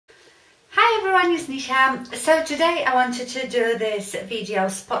everyone, it's Nisha. So today I wanted to do this video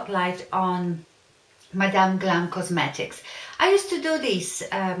spotlight on Madam Glam cosmetics. I used to do these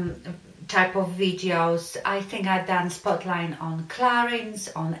type of videos. I think I've done spotlight on Clarins,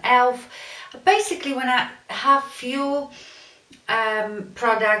 on Elf. Basically, when I have few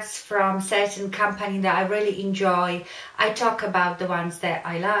products from certain company that I really enjoy, I talk about the ones that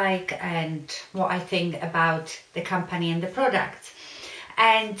I like and what I think about the company and the products.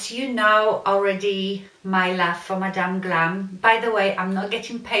 And you know already my love for Madam Glam. By the way, I'm not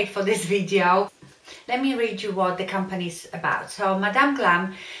getting paid for this video. Let me read you what the company is about. So Madam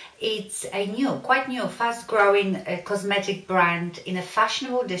Glam, it's a quite new, fast-growing cosmetic brand in a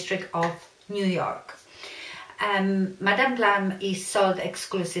fashionable district of New York. Madam Glam is sold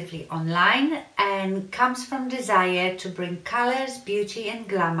exclusively online and comes from desire to bring colors, beauty and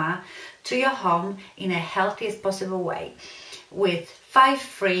glamour to your home in a healthiest possible way, with 5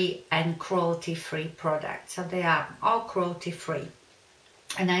 free and cruelty-free products. So they are all cruelty-free.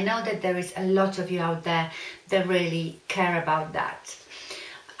 And I know that there is a lot of you out there that really care about that.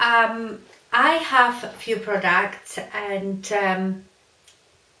 I have a few products and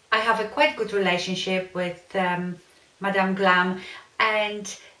I have a quite good relationship with Madam Glam,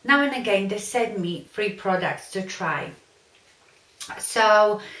 and now and again they send me free products to try.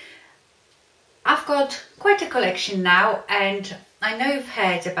 So I've got quite a collection now, and I know you've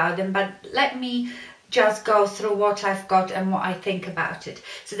heard about them, but let me just go through what I've got and what I think about it.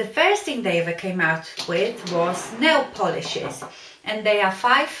 So the first thing they ever came out with was nail polishes, and they are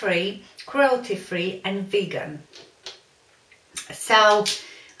 5 free, cruelty free and vegan. So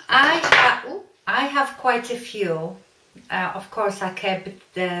I have quite a few. Of course I kept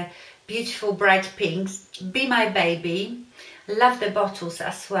the beautiful bright pinks, Be My Baby. Love the bottles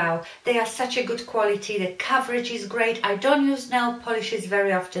as well. They are such a good quality. The coverage is great. I don't use nail polishes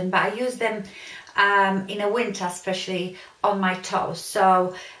very often, but I use them in the winter, especially on my toes.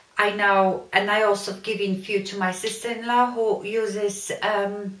 So I know, and I also given few to my sister-in-law who uses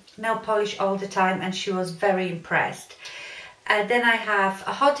nail polish all the time, and she was very impressed. Then I have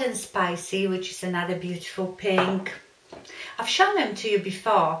a Hot and Spicy, which is another beautiful pink. I've shown them to you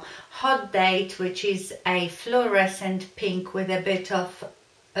before. Hot Date, which is a fluorescent pink with a bit of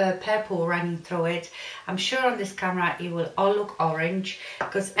purple running through it. I'm sure on this camera it will all look orange,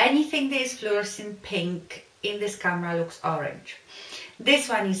 because anything that is fluorescent pink in this camera looks orange. This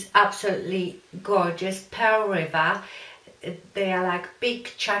one is absolutely gorgeous, Pearl River. They are like big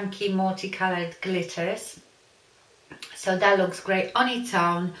chunky multicolored glitters. So that looks great on its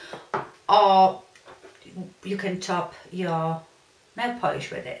own, or you can top your nail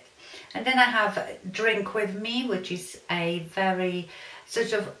polish with it. And then I have Drink With Me, which is a very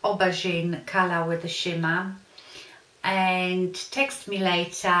sort of aubergine color with a shimmer. And Text Me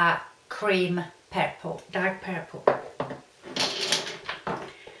Later, Cream Purple, dark purple.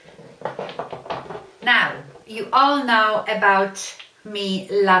 Now, you all know about me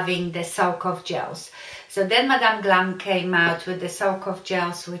loving the soak-off gels. So then Madam Glam came out with the soak-off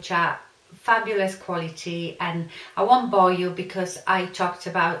gels, which are fabulous quality, and I won't bore you because I talk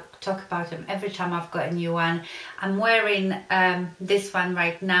about them every time I've got a new one. I'm wearing this one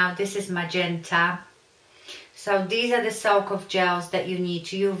right now. This is magenta. So these are the soak-off gels that you need,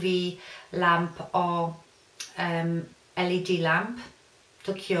 UV lamp or LED lamp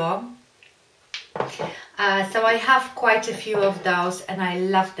to cure. So I have quite a few of those and I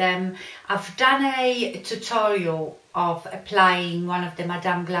love them. I've done a tutorial of applying one of the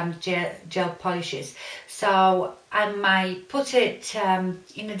Madam Glam gel polishes, so I might put it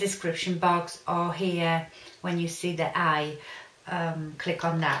in the description box or here when you see the eye. Click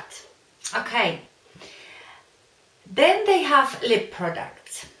on that. Okay, then they have lip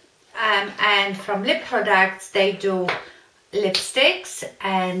products, and from lip products they do lipsticks,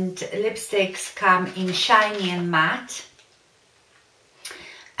 and lipsticks come in shiny and matte.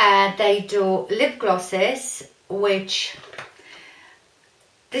 They do lip glosses, which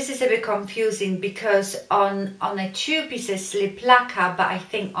this is a bit confusing because on a tube it says lip lacquer, but I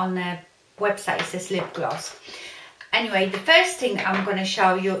think on the website it says lip gloss. Anyway, the first thing I'm going to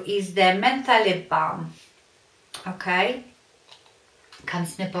show you is the Mentha Lip Balm. Okay,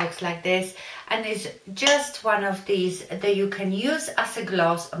 comes in a box like this, and it's just one of these that you can use as a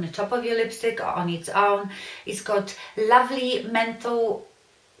gloss on the top of your lipstick or on its own. It's got lovely menthol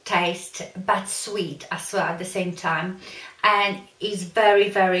taste but sweet as well at the same time, and is very,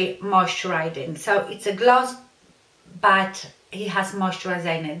 very moisturizing. So it's a gloss but it has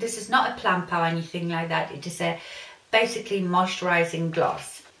moisturizer in it. This is not a plumper or anything like that. It is a basically moisturizing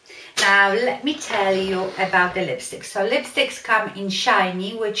gloss. Now let me tell you about the lipsticks. So lipsticks come in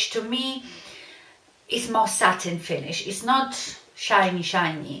shiny, which to me it's more satin finish. It's not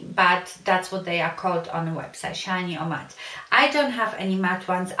shiny, but that's what they are called on the website, shiny or matte. I don't have any matte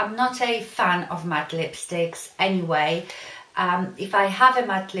ones. I'm not a fan of matte lipsticks anyway. If I have a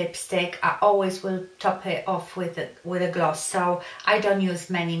matte lipstick, I always will top it off with a gloss, so I don't use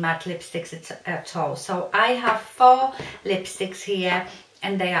many matte lipsticks at all. So I have 4 lipsticks here,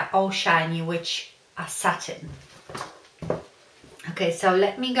 and they are all shiny, which are satin. Okay, so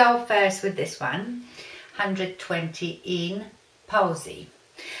let me go first with this one, 120 in Posy.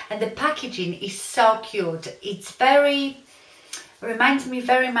 And the packaging is so cute. It's reminds me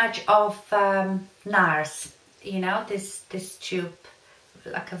very much of NARS. You know, this tube,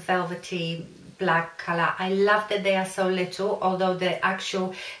 like a velvety black color. I love that they are so little, although the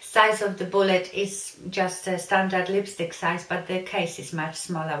actual size of the bullet is just a standard lipstick size, but the case is much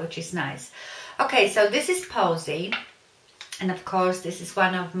smaller, which is nice. Okay, so this is Posy, and of course this is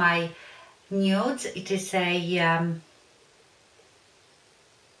one of my nudes. It is a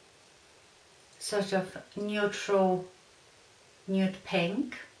sort of neutral nude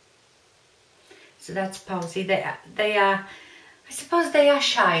pink. So that's Posy. They are, I suppose they are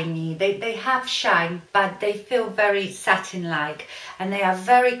shiny. They have shine, but they feel very satin-like, and they are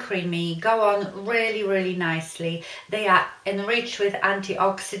very creamy, go on really, really nicely. They are enriched with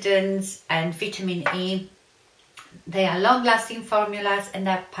antioxidants and vitamin E. They are long-lasting formulas, and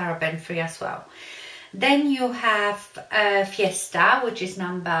they're paraben-free as well. Then you have Fiesta, which is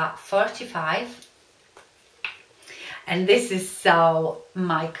number 45. And this is so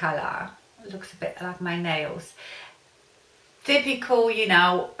my color. Looks a bit like my nails. Typical, you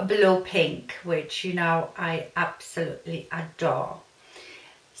know, blue pink, which, you know, I absolutely adore.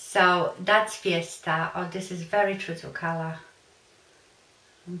 So that's Fiesta. Oh, this is very true to color.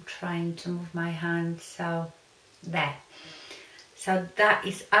 I'm trying to move my hand, so there. So that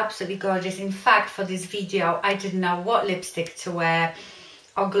is absolutely gorgeous. In fact, for this video, I didn't know what lipstick to wear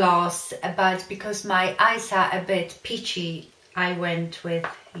or gloss, but because my eyes are a bit peachy, I went with,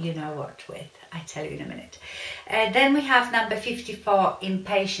 you know what with, I tell you in a minute. Then we have number 54,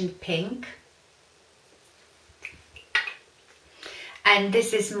 Impatient Pink. And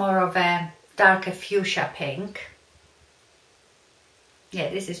this is more of a darker fuchsia pink. Yeah,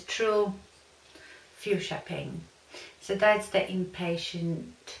 this is true fuchsia pink. So that's the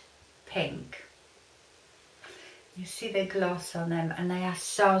Impatient Pink. You see the gloss on them, and they are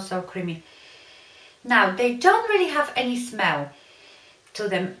so, so creamy. Now, they don't really have any smell to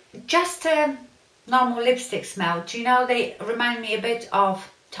them, just a normal lipstick smell. Do you know, they remind me a bit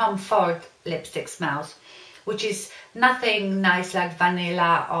of Tom Ford lipstick smells, which is nothing nice like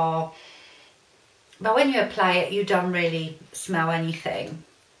vanilla but when you apply it, you don't really smell anything.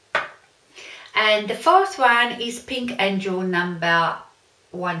 And the 4th one is Pink Angel number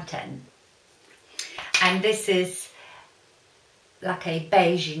 110. And this is like a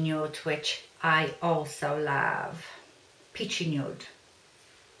beige nude, which I also love. Peachy nude.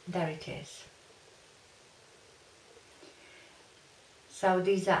 There it is. So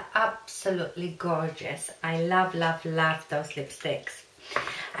these are absolutely gorgeous. I love, love, love those lipsticks.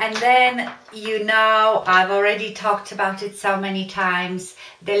 And then, you know, I've already talked about it so many times,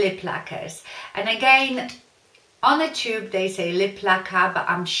 the lip lacquers. And again, on a tube they say lip lacquer, but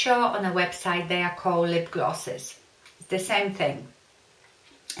I'm sure on a website they are called lip glosses. It's the same thing.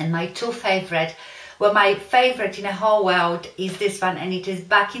 And my 2 favorite, well, my favorite in the whole world is this one, and it is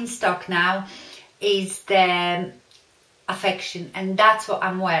back in stock now, is the Affection, and that's what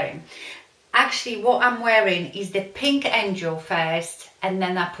I'm wearing. Actually, what I'm wearing is the Pink Angel first, and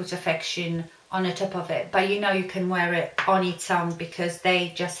then I put Affection on the top of it. But you know, you can wear it on its own because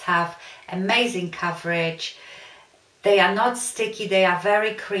they just have amazing coverage. They are not sticky, they are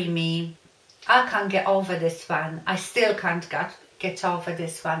very creamy. I can't get over this one. I still can't get over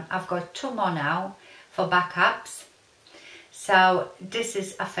this one. I've got 2 more now for backups. So this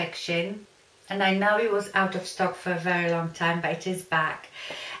is Affection, and I know it was out of stock for a very long time, but it is back.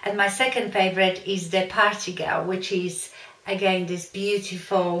 And my second favorite is the Party Girl, which is again this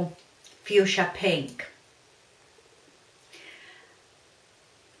beautiful fuchsia pink.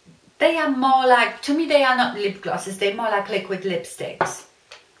 They are more like, to me they are not lip glosses, they're more like liquid lipsticks.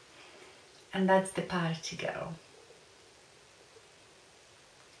 And that's the Party Girl.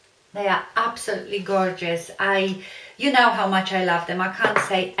 They are absolutely gorgeous. You know how much I love them. I can't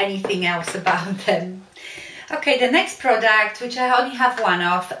say anything else about them. Okay, the next product, which I only have one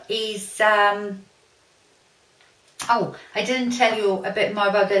of, is... oh, I didn't tell you a bit more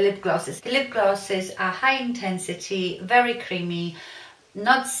about the lip glosses. The lip glosses are high intensity, very creamy,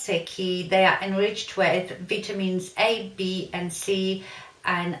 not sticky. They are enriched with vitamins A, B and C,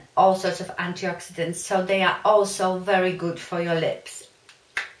 and all sorts of antioxidants, so they are also very good for your lips.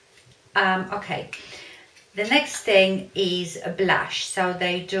 Okay, the next thing is a blush. So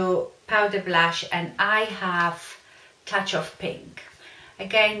they do powder blush, and I have Touch of Pink.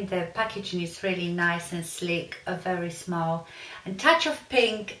 Again, the packaging is really nice and sleek, very small. And Touch of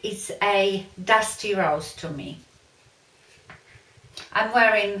Pink is a dusty rose to me. I'm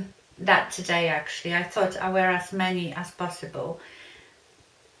wearing that today actually. I thought I wear as many as possible.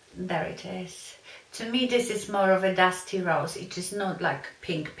 There it is. To me this is more of a dusty rose. It is not like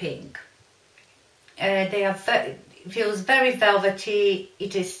pink. They are feels very velvety.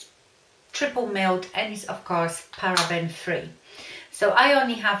 It is triple milled and is of course paraben free. So I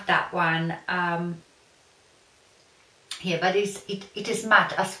only have that one here, but it is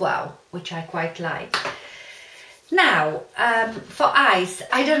matte as well, which I quite like. Now for eyes,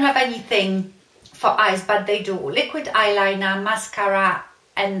 I don't have anything for eyes, but they do liquid eyeliner, mascara,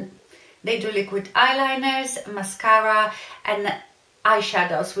 and they do liquid eyeliners, mascara, and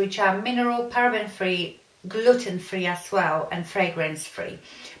eyeshadows, which are mineral, paraben free, gluten free as well, and fragrance free.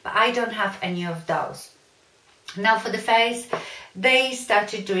 But I don't have any of those. Now for the face, they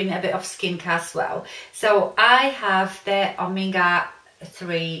started doing a bit of skincare as well. So I have the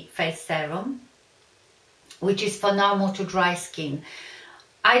omega-3 face serum, which is for normal to dry skin.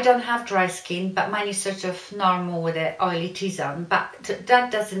 I don't have dry skin, but mine is sort of normal with the oily T-zone, but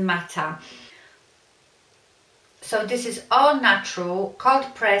that doesn't matter. So this is all natural,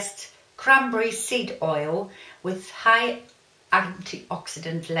 cold pressed cranberry seed oil with high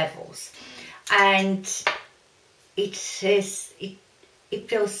antioxidant levels, and it feels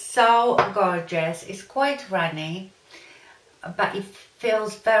so gorgeous. It's quite runny, but it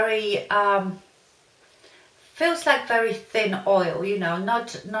feels very feels like very thin oil, you know,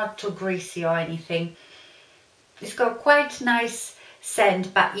 not too greasy or anything. It's got quite nice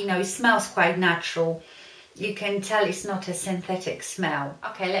scent, but you know, it smells quite natural. You can tell it's not a synthetic smell.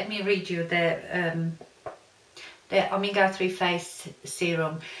 Okay, let me read you the omega-3 face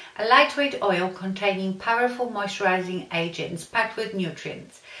serum. A lightweight oil containing powerful moisturizing agents packed with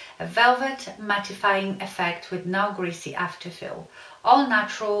nutrients. A velvet mattifying effect with no greasy afterfeel. All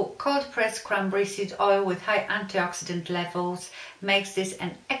natural, cold pressed cranberry seed oil with high antioxidant levels makes this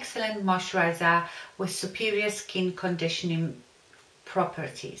an excellent moisturizer with superior skin conditioning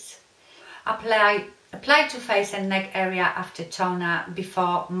properties. Apply to face and neck area after toner,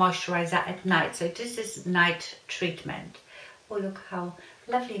 before moisturizer at night. So this is night treatment. Oh, look how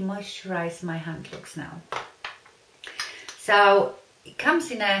lovely moisturized my hand looks now. So it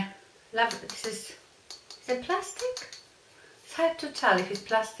comes in a lovely, is it plastic? It's hard to tell if it's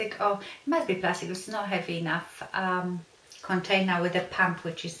plastic or, it must be plastic, it's not heavy enough. Container with a pump,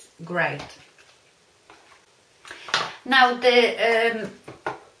 which is great. Now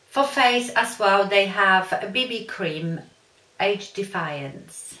for face as well, they have a BB cream, Age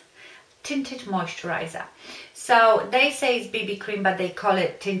Defiance, tinted moisturizer. So they say it's BB cream, but they call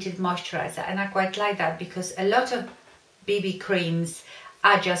it tinted moisturizer, and I quite like that because a lot of BB creams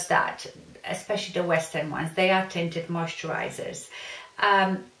are just that, especially the Western ones. They are tinted moisturizers.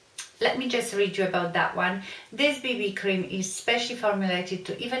 Let me just read you about that one. This BB cream is specially formulated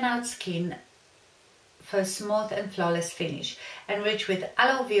to even out skin for a smooth and flawless finish. Enriched with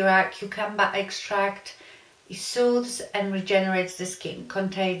aloe vera, cucumber extract, it soothes and regenerates the skin.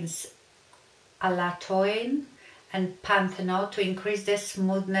 Contains allantoin and panthenol to increase the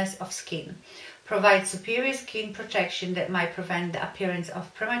smoothness of skin. Provides superior skin protection that might prevent the appearance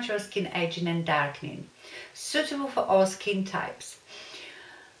of premature skin aging and darkening. Suitable for all skin types.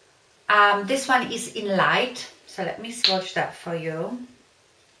 This one is in light, so let me swatch that for you.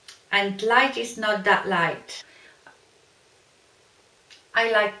 And light is not that light.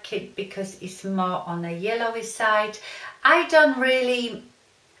 I like it because it's more on the yellowy side. I don't really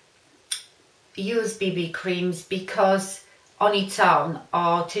use BB creams because on its own,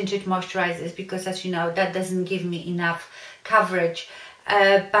 or tinted moisturizers, because as you know, that doesn't give me enough coverage.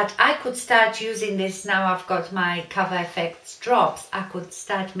 But I could start using this now. I've got my CoverFx drops. I could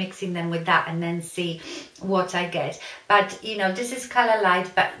start mixing them with that and then see what I get. But you know, this is color light,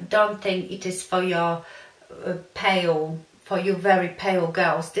 but don't think it is for your pale, for you very pale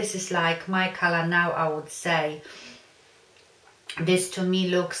girls. This is like my color now, I would say. This to me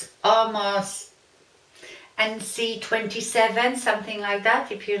looks almost NC27, something like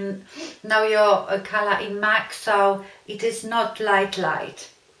that, if you know your color in MAC. So it is not light.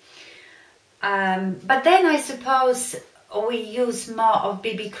 But then I suppose we use more of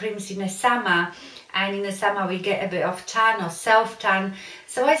BB creams in the summer, and in the summer we get a bit of tan or self-tan.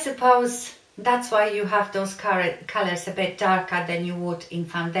 So I suppose That's why you have those colors a bit darker than you would in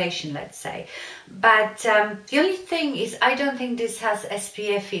foundation, let's say. But the only thing is, I don't think this has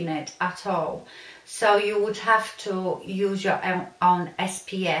SPF in it at all. So you would have to use your own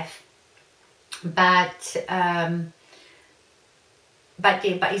SPF. But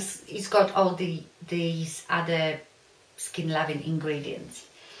it's got all these other skin loving ingredients.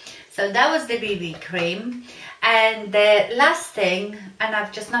 So that was the BB cream. And the last thing, and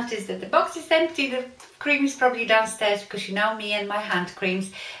I've just noticed that the box is empty, the cream is probably downstairs because you know me and my hand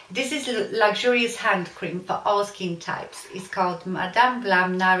creams. This is luxurious hand cream for all skin types. It's called Madam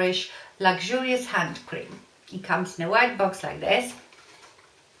Glam Nourish Luxurious Hand Cream. It comes in a white box like this.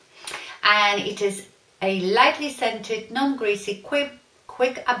 And it is a lightly scented, non-greasy,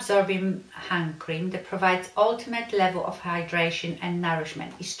 quick absorbing hand cream that provides ultimate level of hydration and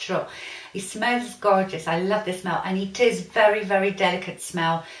nourishment. It's true. It smells gorgeous. I love the smell, and it is very, very delicate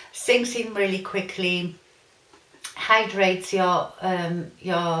smell. Sinks in really quickly, hydrates your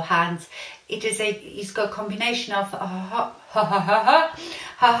hands. It's got a combination of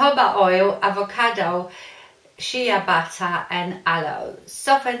jojoba oil, avocado, shea butter and aloe.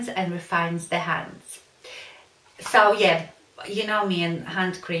 Softens and refines the hands. So yeah, you know me and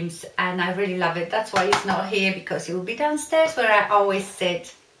hand creams, and I really love it. That's why it's not here, because it will be downstairs where I always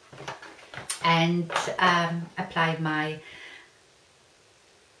sit and apply my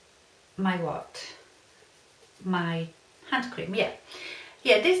hand cream. Yeah,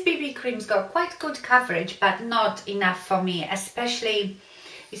 this BB cream's got quite good coverage, but not enough for me, especially,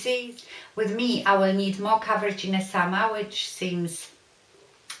 you see, with me I will need more coverage in the summer, which seems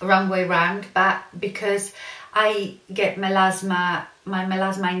wrong way round, but because I get melasma, my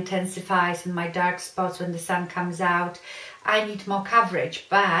melasma intensifies and my dark spots when the sun comes out, I need more coverage.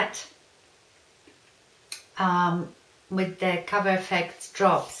 But with the CoverFx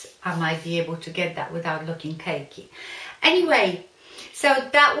drops, I might be able to get that without looking cakey. Anyway, so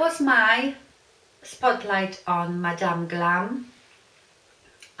that was my spotlight on Madam Glam.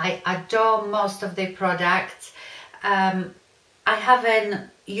 I adore most of their products. I haven't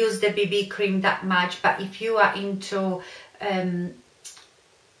used the BB cream that much, but if you are into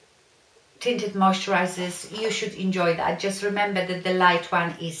tinted moisturizers, you should enjoy that. Just remember that the light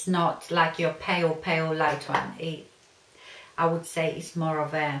one is not like your pale light one. I would say it's more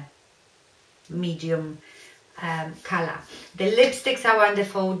of a medium color. The lipsticks are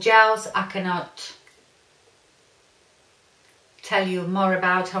wonderful. Gels, I cannot tell you more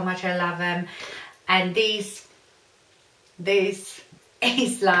about how much I love them. And this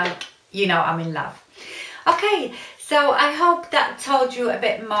is like, you know, I'm in love. Okay, so I hope that told you a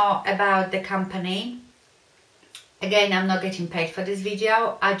bit more about the company. Again, I'm not getting paid for this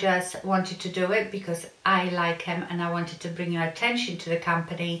video. I just wanted to do it because I like them, and I wanted to bring your attention to the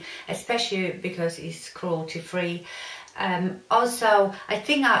company, especially because it's cruelty-free. Also, I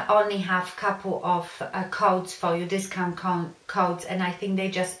think I only have a couple of codes for you, discount codes, and I think they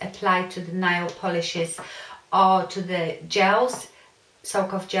just apply to the nail polishes or to the gels,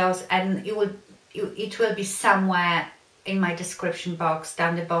 soak-off gels, and it will be somewhere in my description box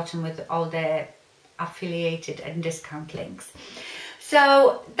down the bottom with all the affiliated and discount links.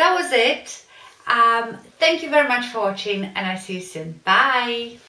 So that was it. Thank you very much for watching, and I'll see you soon. Bye.